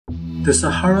The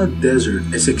Sahara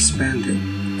Desert is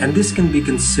expanding, and this can be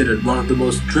considered one of the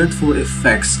most dreadful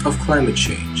effects of climate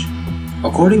change.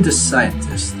 According to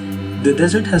scientists, the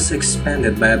desert has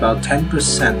expanded by about 10%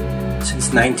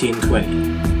 since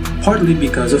 1920, partly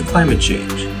because of climate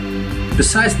change.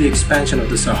 Besides the expansion of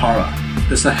the Sahara,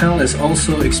 the Sahel is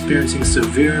also experiencing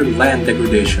severe land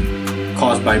degradation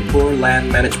caused by poor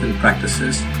land management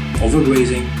practices,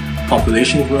 overgrazing,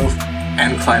 population growth,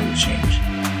 and climate change.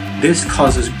 This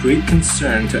causes great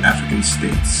concern to African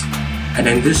states. And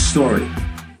in this story,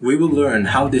 we will learn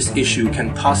how this issue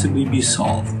can possibly be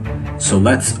solved. So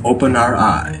let's open our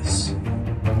eyes.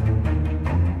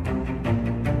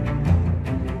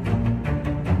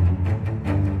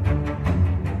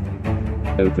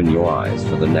 Open your eyes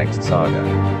for the next saga.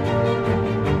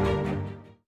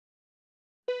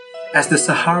 As the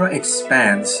Sahara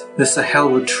expands, the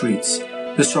Sahel retreats,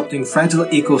 disrupting fragile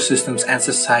ecosystems and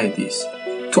societies.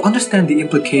 To understand the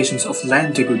implications of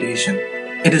land degradation,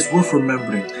 it is worth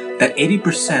remembering that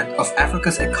 80% of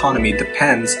Africa's economy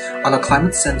depends on a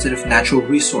climate-sensitive natural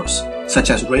resource, such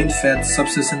as rain-fed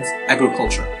subsistence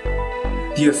agriculture.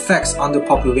 The effects on the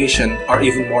population are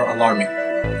even more alarming.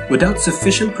 Without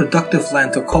sufficient productive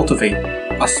land to cultivate,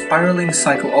 a spiraling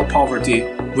cycle of poverty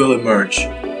will emerge.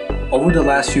 Over the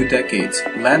last few decades,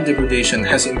 land degradation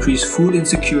has increased food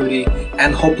insecurity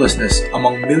and hopelessness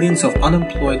among millions of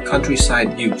unemployed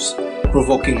countryside youths,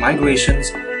 provoking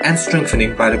migrations and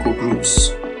strengthening radical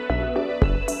groups.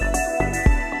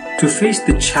 To face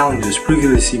the challenges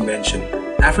previously mentioned,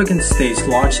 African states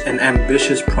launched an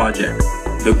ambitious project,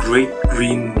 the Great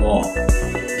Green Wall.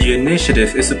 The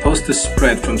initiative is supposed to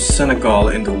spread from Senegal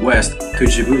in the west to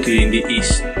Djibouti in the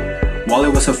east. While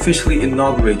it was officially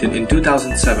inaugurated in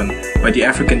 2007 by the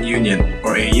African Union,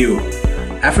 or AU,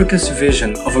 Africa's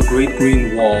vision of a Great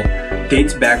Green Wall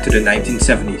dates back to the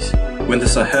 1970s, when the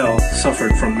Sahel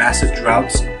suffered from massive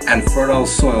droughts and fertile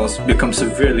soils become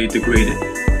severely degraded.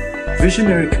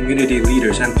 Visionary community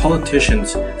leaders and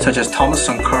politicians such as Thomas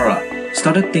Sankara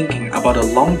started thinking about a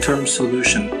long-term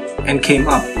solution and came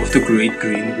up with the Great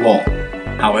Green Wall.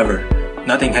 However,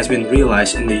 nothing has been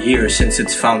realized in the years since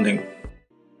its founding.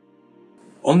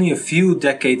 Only a few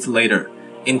decades later,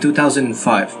 in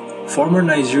 2005, former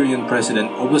Nigerian President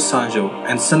Obasanjo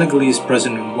and Senegalese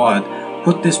President Wade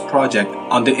put this project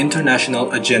on the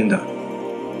international agenda.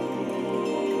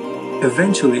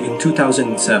 Eventually, in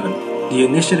 2007, the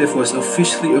initiative was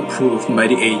officially approved by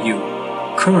the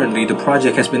AU. Currently, the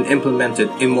project has been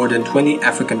implemented in more than 20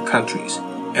 African countries,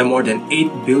 and more than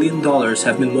 $8 billion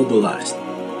have been mobilized.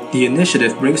 The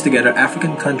initiative brings together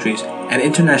African countries and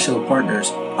international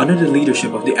partners under the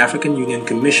leadership of the African Union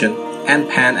Commission and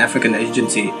Pan-African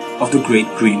Agency of the Great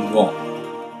Green Wall.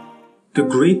 The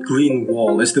Great Green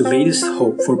Wall is the latest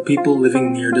hope for people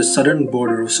living near the southern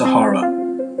border of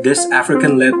Sahara. This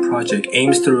African-led project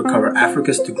aims to recover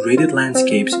Africa's degraded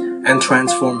landscapes and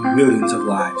transform millions of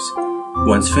lives.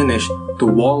 Once finished, the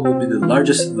wall will be the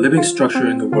largest living structure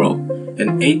in the world,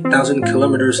 an 8,000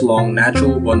 kilometers long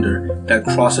natural wonder that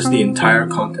crosses the entire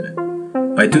continent.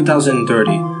 By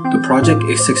 2030, the project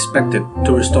is expected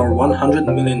to restore 100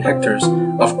 million hectares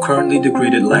of currently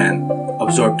degraded land,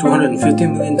 absorb 250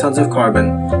 million tons of carbon,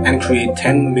 and create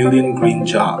 10 million green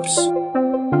jobs.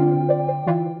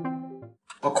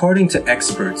 According to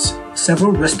experts,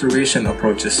 several restoration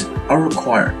approaches are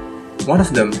required. One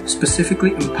of them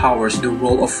specifically empowers the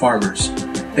role of farmers.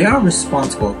 They are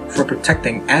responsible for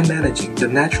protecting and managing the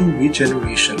natural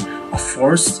regeneration of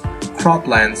forests,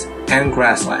 croplands, and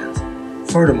grasslands.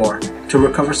 Furthermore, to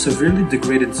recover severely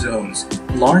degraded zones,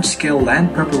 large-scale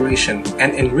land preparation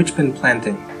and enrichment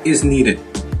planting is needed,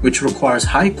 which requires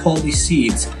high-quality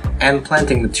seeds and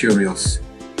planting materials.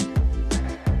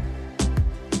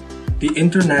 The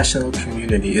international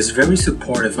community is very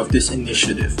supportive of this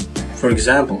initiative. For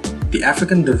example, the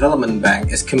African Development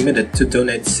Bank is committed to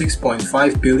donate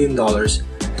 $6.5 billion,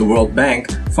 the World Bank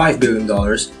 $5 billion,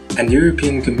 and the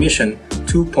European Commission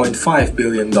 $2.5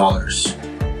 billion.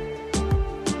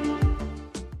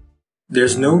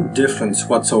 There's no difference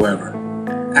whatsoever.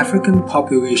 African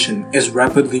population is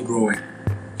rapidly growing.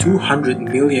 200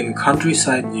 million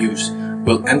countryside youths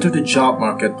will enter the job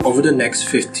market over the next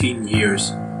 15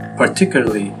 years.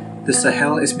 Particularly, the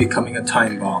Sahel is becoming a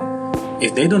time bomb.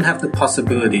 If they don't have the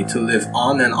possibility to live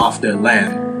on and off their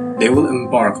land, they will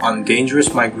embark on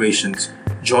dangerous migrations,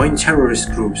 join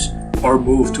terrorist groups, or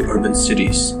move to urban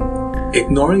cities.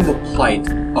 Ignoring the plight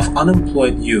of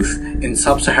unemployed youth in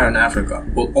sub-Saharan Africa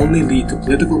will only lead to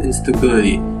political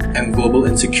instability and global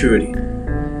insecurity.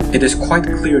 It is quite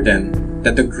clear then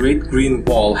that the Great Green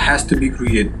Wall has to be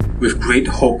greeted with great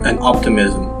hope and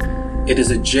optimism. It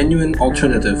is a genuine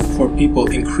alternative for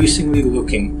people increasingly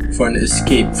looking for an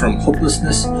escape from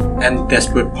hopelessness and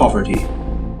desperate poverty.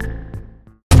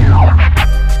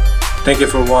 Thank you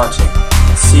for watching.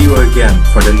 See you again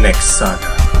for the next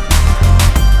saga.